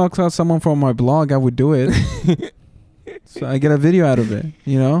 If I could knock out someone from my blog, I would do it. So I get a video out of it,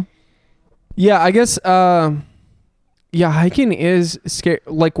 Yeah, I guess hiking is scary.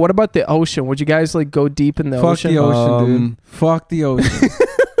 Like, what about the ocean? Would you guys like go deep in the Fuck ocean? the ocean, dude. Um, Fuck the ocean.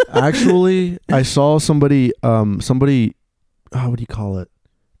 Actually, I saw somebody what do you call it?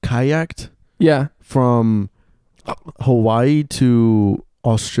 Kayaked Yeah. from Hawaii to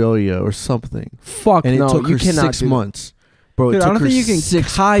Australia or something. Fuck And it no, took you her cannot 6 do that. months. Bro, Dude, it I took don't her think you can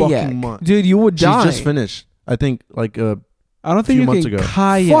 6 kayak. fucking months. Dude, you would She die. just finished. I think like I don't think few you months can ago.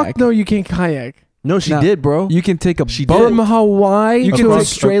 kayak. Fuck no, you can't kayak. no, she No. did, bro. You can take a She boat. From Hawaii You to can take-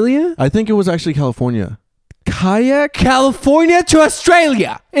 Australia? I think it was actually California. Kayak? California to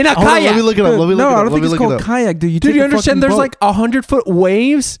Australia in a Hold on, kayak. let me look it up. Let me no, look it I up. don't Let think me it's look it called up. kayak, dude. You Dude, take you a understand? fucking There's boat. like 100-foot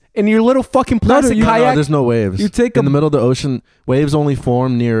waves in your little fucking plastic you- kayak. No, there's no waves. You take in a- the middle of the ocean. Waves only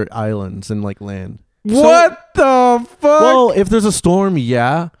form near islands and like land. What the fuck? Well, if there's a storm,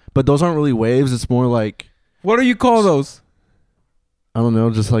 yeah, but those aren't really waves. It's more like What do you call those? I don't know,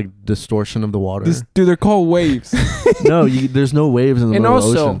 just like distortion of the water. Dude, they're called waves. No, there's no waves in the And middle of the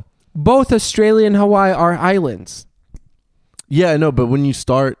also, ocean. Both Australia and Hawaii are islands. Yeah, I know, but when you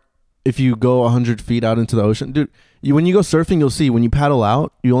start, if you go 100 feet out into the ocean, dude, when you go surfing, you'll see when you paddle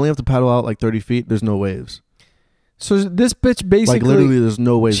out, you only have to paddle out like 30 feet. There's no waves. So this bitch basically, like literally, there's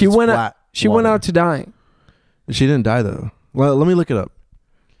no waves. She it's went flat out. She water. went out to die. She didn't die though. Well, let me look it up.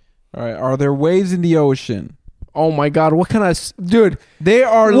 All right. Are there waves in the ocean? Oh my God! What kind of dude? There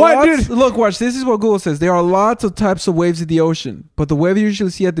are What, lots. dude? Look, watch. This is what Google says. There are lots of types of waves in the ocean, but the waves you usually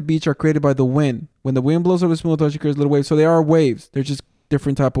see at the beach are created by the wind. When the wind blows over the smooth ocean, creates little waves. So there are waves. They're just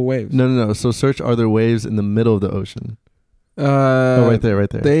different type of waves. No. So search, are there waves in the middle of the ocean? Right there.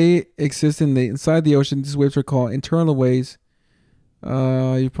 They exist inside the ocean. These waves are called internal waves.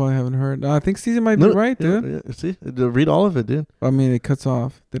 You probably haven't heard. I think Steezy might be right, dude. Yeah, see, read all of it, dude. I mean, it cuts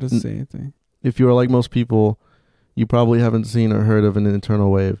off. It doesn't say anything. If you are like most people, you probably haven't seen or heard of an internal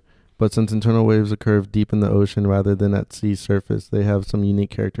wave. But since internal waves occur deep in the ocean rather than at sea surface, they have some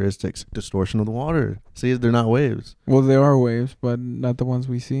unique characteristics. Distortion of the water. See, they're not waves. Well, there are waves, but not the ones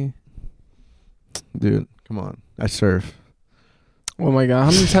we see. Dude, come on. I surf. Oh my God!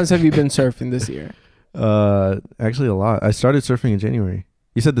 How many times have you been surfing this year? Actually a lot. I started surfing in January.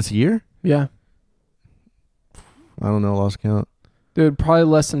 You said this year? Yeah, I don't know. Lost count. dude, probably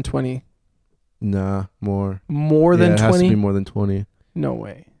less than 20. Nah, more. More than it has to 20? be more than 20. No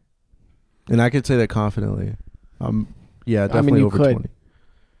way. And I could say that confidently. Yeah, definitely over could. 20.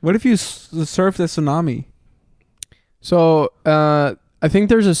 What if you surf the tsunami? So, I think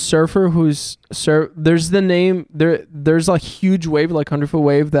there's a surfer who's there's the name there's a huge wave, like 100-foot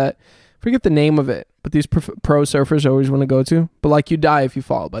wave that forget the name of it, but these pro surfers always want to go to. But like you die if you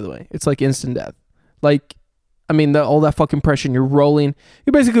fall, by the way. It's like instant death. Like, I mean, all that fucking pressure and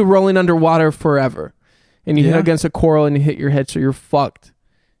you're basically rolling underwater forever. And you hit against a coral and you hit your head, so you're fucked.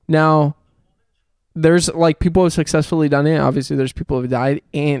 Now, there's like people have successfully done it. Obviously, there's people who have died,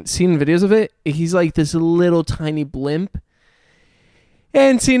 and seeing videos of it, he's like this little tiny blimp.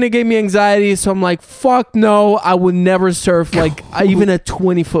 And seeing it gave me anxiety, so I'm like, fuck no, I would never surf like even a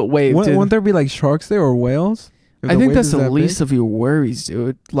 20-foot wave. Won't there be like sharks there or whales? I think that's the least of your worries,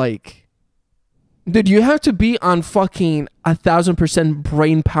 dude. Like, dude, you have to be on fucking 1,000%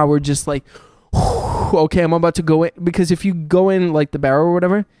 brain power, just like, okay, I'm about to go in. Because if you go in like the barrel or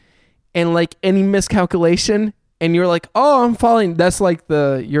whatever, and like any miscalculation, and you're like, oh, I'm falling, that's like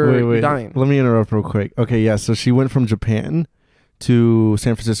you're dying. Let me interrupt real quick. Okay, yeah, so she went from Japan to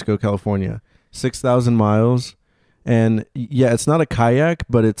San Francisco, California, 6,000 miles. And yeah, it's not a kayak,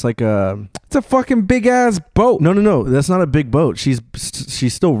 but it's like it's a fucking big ass boat. No, that's not a big boat. She's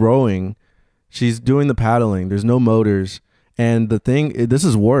still rowing. She's doing the paddling. There's no motors. And the thing, this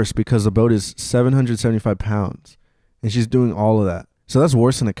is worse because the boat is 775 pounds and she's doing all of that. So that's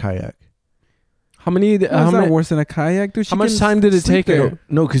worse than a kayak. How many? How's that worse than a kayak, dude? How much time did it take her?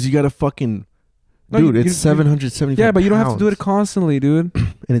 No, because you got to fucking... Dude, it's 775 Yeah, but you don't pounds. have to do it constantly, dude.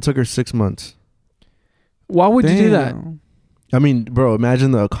 And it took her 6 months. Why would you do that? I mean, bro,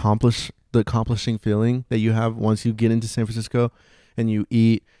 imagine the accomplishing feeling that you have once you get into San Francisco and you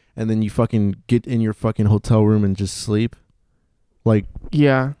eat and then you fucking get in your fucking hotel room and just sleep. Like,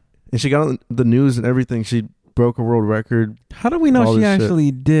 yeah. And she got on the news and everything. She broke a world record. How do we know she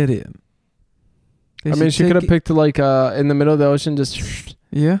actually did it? I mean, she could have picked like in the middle of the ocean, just...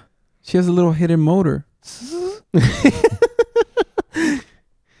 Yeah. She has a little hidden motor.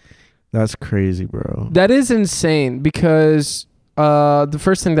 That's crazy, bro. That is insane because the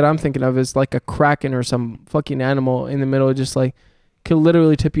first thing that I'm thinking of is like a kraken or some fucking animal in the middle, just like could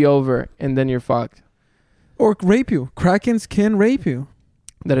literally tip you over and then you're fucked. Or rape you. Krakens can rape you.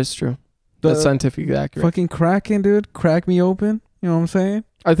 That is true. That's scientifically accurate. Fucking kraken, dude. Crack me open. You know what I'm saying?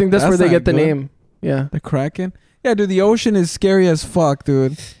 I think that's where they get the name. Yeah. The kraken. Yeah, dude. The ocean is scary as fuck,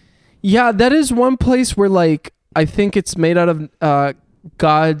 dude. Yeah, that is one place where like I think it's made out of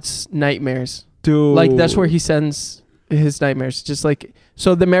God's nightmares. Dude. Like that's where he sends his nightmares. Just like,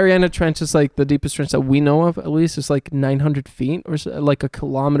 so the Mariana Trench is like the deepest trench that we know of, at least. It's like 900 feet or so, like a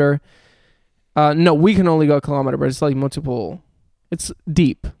kilometer. No, we can only go a kilometer, but it's like multiple. It's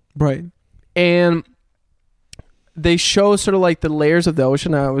deep. Right. And they show sort of like the layers of the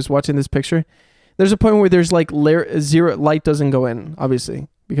ocean. I was watching this picture. There's a point where there's like zero light doesn't go in, obviously,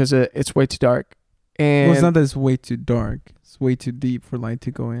 because it's way too dark. And well, it's not that it's way too dark. It's way too deep for light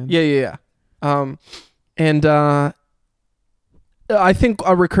to go in. Yeah. And I think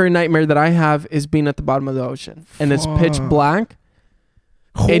a recurring nightmare that I have is being at the bottom of the ocean. And it's pitch black.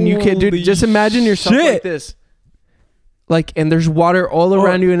 And you can just imagine yourself like this. Like, and there's water all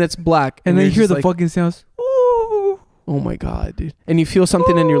around you and it's black. And then you hear the fucking sounds. Ooh. Oh my God, dude. And you feel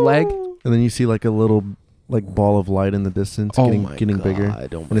something in your leg. And then you see like a little like ball of light in the distance, getting bigger.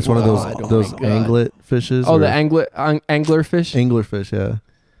 And it's one of those anglet fishes. Oh, the anglerfish. Anglerfish, yeah.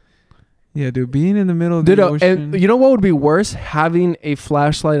 Yeah, dude, being in the middle of the ocean. And you know what would be worse? Having a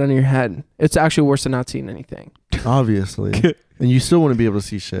flashlight on your head. It's actually worse than not seeing anything. Obviously. And you still want to be able to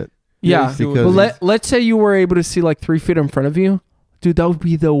see shit. Yeah. But let's say you were able to see like 3 feet in front of you. Dude, that would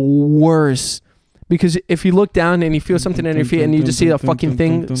be the worst. Because if you look down and you feel something on your feet and you just see a fucking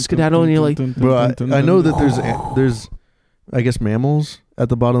thing skedaddle and you're like... Bro, I know that there's, I guess, mammals at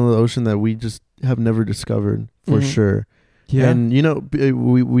the bottom of the ocean that we just have never discovered for sure. Yeah. And, you know,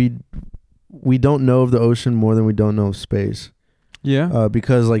 we don't know of the ocean more than we don't know of space. Yeah.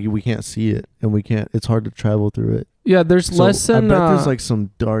 Because, like, we can't see it and it's hard to travel through it. Yeah, there's less than... I bet there's, like,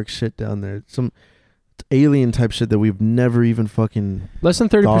 some dark shit down there. Some alien type shit that we've never even fucking less than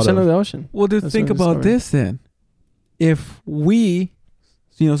 30% of the ocean. Well, dude, think about this then. If we,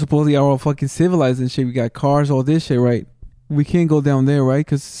 you know, supposedly are all fucking civilized and shit, we got cars, all this shit, right? We can't go down there, right?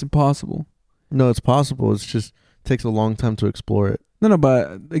 Because it's impossible. No, it's possible. It's just takes a long time to explore it. No,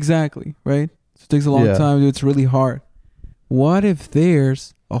 but exactly, right? So it takes a long time, dude. It's really hard. What if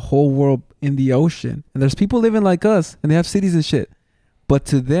there's a whole world in the ocean and there's people living like us and they have cities and shit, but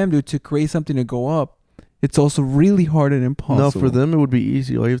to them, dude, to create something to go up, it's also really hard and impossible. No, for them it would be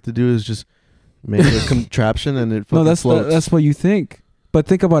easy. All you have to do is just make a contraption and it fucking floats. That's what you think. But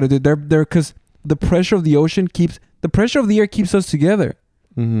think about it, dude. They're because the pressure of the ocean the pressure of the air keeps us together.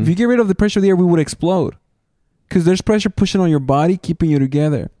 If you get rid of the pressure of the air, we would explode. Because there's pressure pushing on your body, keeping you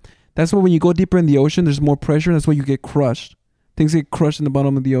together. That's why when you go deeper in the ocean, there's more pressure. And that's why you get crushed. Things get crushed in the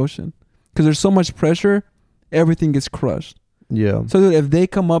bottom of the ocean. Because there's so much pressure, everything gets crushed. Yeah. So dude, if they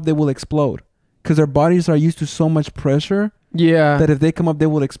come up, they will explode. Because their bodies are used to so much pressure. Yeah. That if they come up, they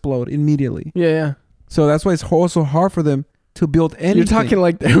will explode immediately. Yeah. So that's why it's also hard for them to build anything. You're talking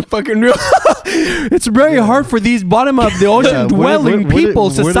like they're fucking real. It's very hard for these bottom of the ocean dwelling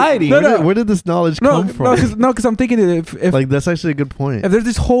society. Where did this knowledge come from? Because I'm thinking if like that's actually a good point. If there's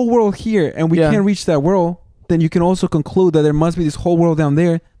this whole world here and we can't reach that world, then you can also conclude that there must be this whole world down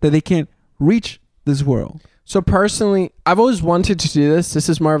there that they can't reach this world. So personally, I've always wanted to do this. This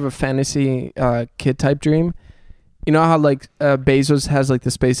is more of a fantasy kid type dream. You know how like Bezos has like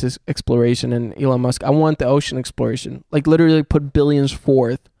the space exploration and Elon Musk. I want the ocean exploration. Like literally put billions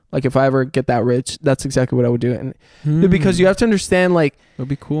forth. Like if I ever get that rich, that's exactly what I would do. And because you have to understand, like that'd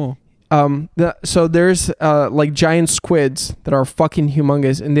be cool. So there's like giant squids that are fucking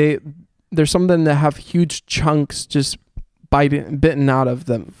humongous, and there's some of them that have huge chunks just bitten out of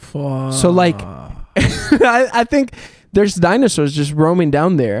them. Fuck. So like, I think there's dinosaurs just roaming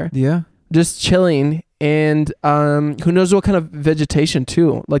down there. Yeah. Just chilling. And who knows what kind of vegetation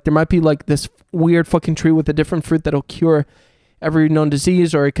too. Like there might be like this weird fucking tree with a different fruit that'll cure every known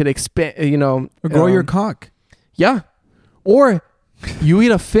disease, or it could expand, you know. Or grow your cock. Yeah. Or you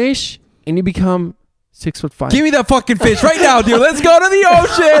eat a fish and you become 6'5". Give me that fucking fish right now, dude. Let's go to the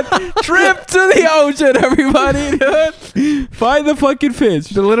ocean. Trip to the ocean, everybody. Dude. Find the fucking fish.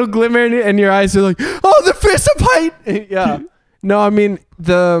 The little glimmer in your eyes are like, oh, the fish of height. Yeah. No, I mean,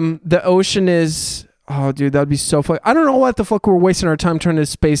 the ocean is... Oh, dude, that'd be so fun. I don't know what the fuck we're wasting our time trying to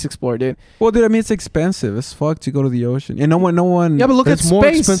space explore, dude. Well, dude, I mean, it's expensive as fuck to go to the ocean. And no one... Yeah, but look at space. It's more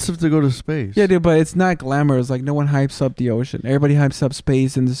expensive to go to space. Yeah, dude, but it's not glamorous. Like, no one hypes up the ocean. Everybody hypes up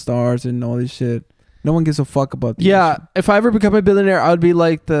space and the stars and all this shit. No one gives a fuck about the ocean. If I ever become a billionaire, I would be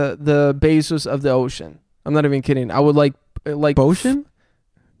like the Bezos of the ocean. I'm not even kidding. I would like... Ocean?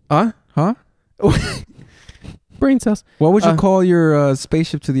 Huh? Brain cells. What would you call your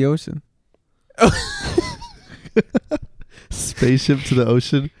spaceship to the ocean? Spaceship to the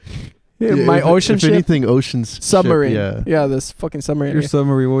ocean. Yeah, my ocean if ship. Anything, ocean's submarine. Ship, yeah, this fucking submarine. Your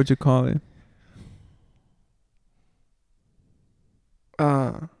submarine. What would you call it?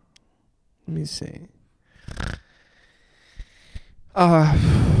 Let me see.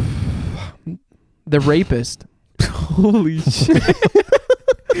 The rapist. Holy shit!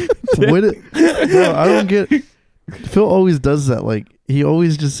 Bro, I don't get. Phil always does that. Like he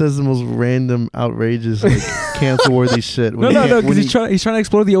always just says the most random, outrageous, like cancel-worthy shit. No, because he's trying to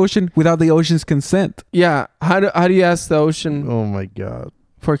explore the ocean without the ocean's consent. Yeah. How do you ask the ocean? Oh my god.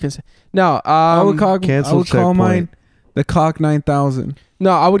 For consent? No. I would call mine the Cock 9000.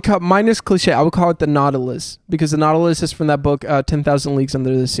 No, I would call mine is cliche. I would call it the Nautilus because the Nautilus is from that book 10,000 Leagues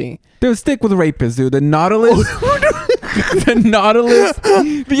Under the Sea. Dude, stick with rapists, dude. The Nautilus. The Nautilus.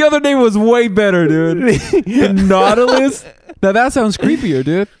 The other name was way better, dude. The Nautilus. Now that sounds creepier,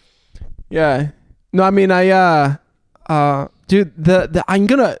 dude. Yeah. No, I mean dude,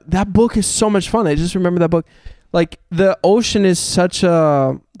 that book is so much fun. I just remember that book. Like the ocean is such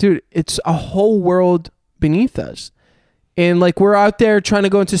a it's a whole world beneath us. And like we're out there trying to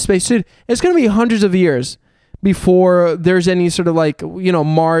go into space. Dude, it's going to be hundreds of years before there's any sort of like, you know,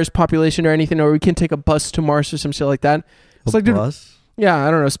 Mars population or anything, or we can take a bus to Mars or some shit like that. It's like, dude, bus? yeah, I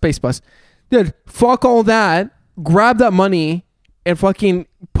don't know, space bus. Dude, fuck all that. Grab that money and fucking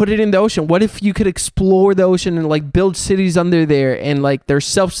put it in the ocean. What if you could explore the ocean and like build cities under there and like they're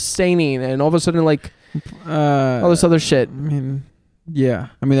self-sustaining and all of a sudden like all this other shit. I mean, yeah.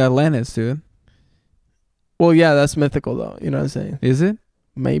 I mean, Atlantis, dude. Well, yeah, that's mythical though. You know what I'm saying? Is it?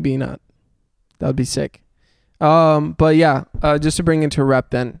 Maybe not. That would be sick. But yeah, just to bring it to a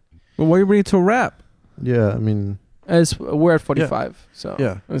wrap then. Well, why are you bringing it to a wrap? Yeah, I mean, we're at 45. So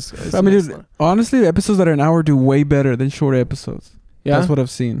yeah. It's I mean, dude, honestly, episodes that are an hour do way better than short episodes. Yeah, that's what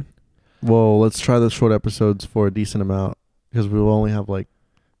I've seen. Well, let's try the short episodes for a decent amount because we will only have like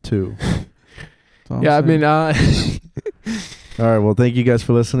 2. Yeah, I mean, all right. Well, thank you guys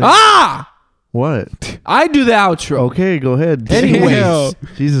for listening. What? I do the outro. Okay, go ahead. Anyways.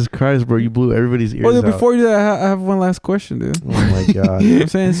 Jesus Christ, bro, you blew everybody's ears Oh, out. before you do that, I have one last question, dude. Oh my God. I'm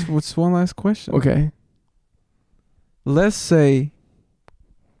saying it's one last question. Okay. Let's say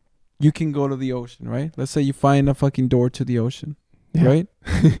you can go to the ocean, right? Let's say you find a fucking door to the ocean, right?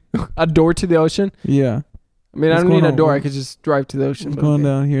 A door to the ocean? Yeah. I mean, What's I don't need going a on? door. I could just drive to the ocean. What's but going okay.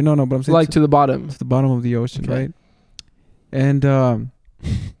 down here? No, but I'm saying Like to the bottom. to the bottom of the ocean, Okay. right? And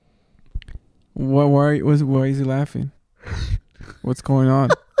why is he laughing? What's going on?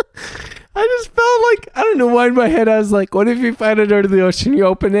 I just felt like, I don't know why in my head I was like, what if you find a door to the ocean, you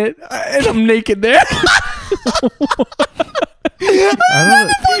open it, and I'm naked there?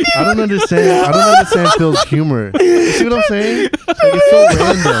 I don't understand. I don't understand Phil's humor. You see what I'm saying? Like, it's so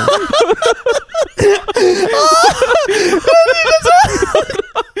random.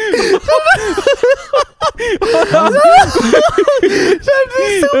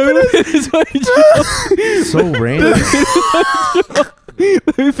 So random.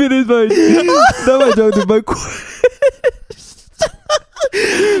 Let me finish my not my joke, dude, my question.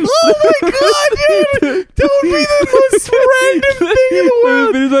 Oh my God, dude! That would be the most random thing in the world.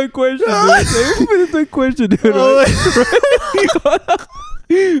 Let me finish my question, dude. Let me finish my question, dude.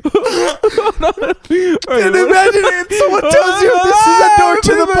 And imagine it, someone tells you this is a door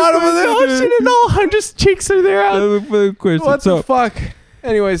to the bottom of the ocean and all 100 chicks are there. Let me finish the question. What the fuck?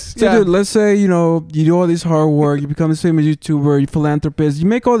 Anyways, So, dude, let's say, you know, you do all this hard work, you become this famous YouTuber, you philanthropist, you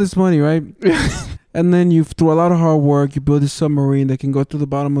make all this money, right? And then you, through a lot of hard work, you build a submarine that can go through the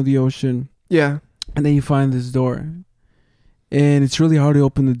bottom of the ocean. Yeah. And then you find this door. And it's really hard to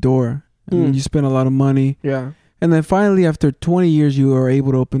open the door. And then you spend a lot of money. Yeah. And then finally, after 20 years, you are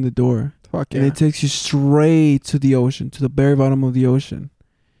able to open the door. Fuck yeah. And it takes you straight to the ocean, to the very bottom of the ocean.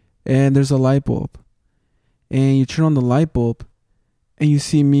 And there's a light bulb. And you turn on the light bulb, and you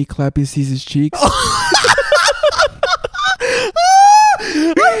see me clapping Steezy's cheeks.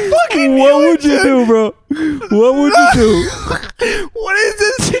 What would you do, bro? What would you do? What is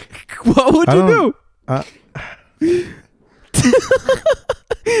this? What would you do?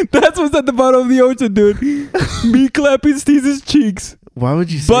 That's what's at the bottom of the ocean, dude. Me clapping Steezy's cheeks. Why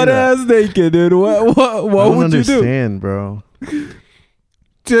would you say Butt that? ass naked, dude. What I don't would you do? understand, bro.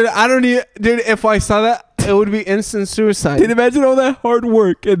 Dude, I don't need... Dude, if I saw that, it would be instant suicide. Dude, imagine all that hard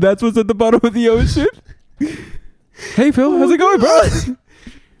work, and that's what's at the bottom of the ocean. Hey, Phil, how's it going, bro?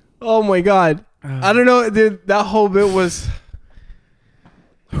 Oh my God. I don't know, dude. That whole bit was...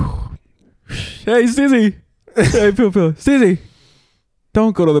 Hey, Steezy. Hey, Phil. Steezy.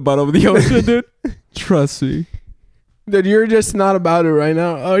 Don't go to the bottom of the ocean, dude. Trust me. Dude, you're just not about it right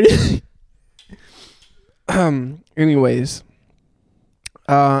now. Oh, yeah. Anyways.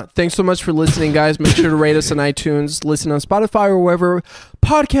 Thanks so much for listening, guys. Make sure to rate us on iTunes, listen on Spotify or wherever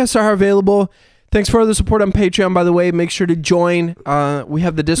podcasts are available. Thanks for all the support on Patreon, by the way. Make sure to join. We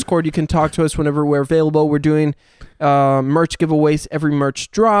have the Discord. You can talk to us whenever we're available. We're doing merch giveaways every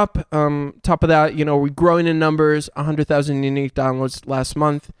merch drop. Top of that, you know, we're growing in numbers. 100,000 unique downloads last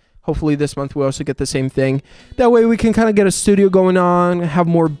month. Hopefully this month we also get the same thing. That way we can kind of get a studio going on, have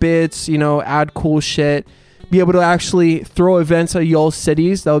more bits, you know, add cool shit. Be able to actually throw events at y'all's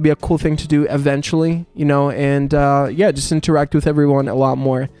cities. That would be a cool thing to do eventually, you know, and yeah, just interact with everyone a lot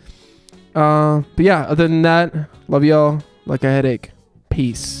more. But yeah, other than that, love y'all like a headache.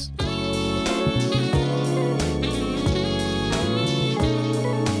 Peace.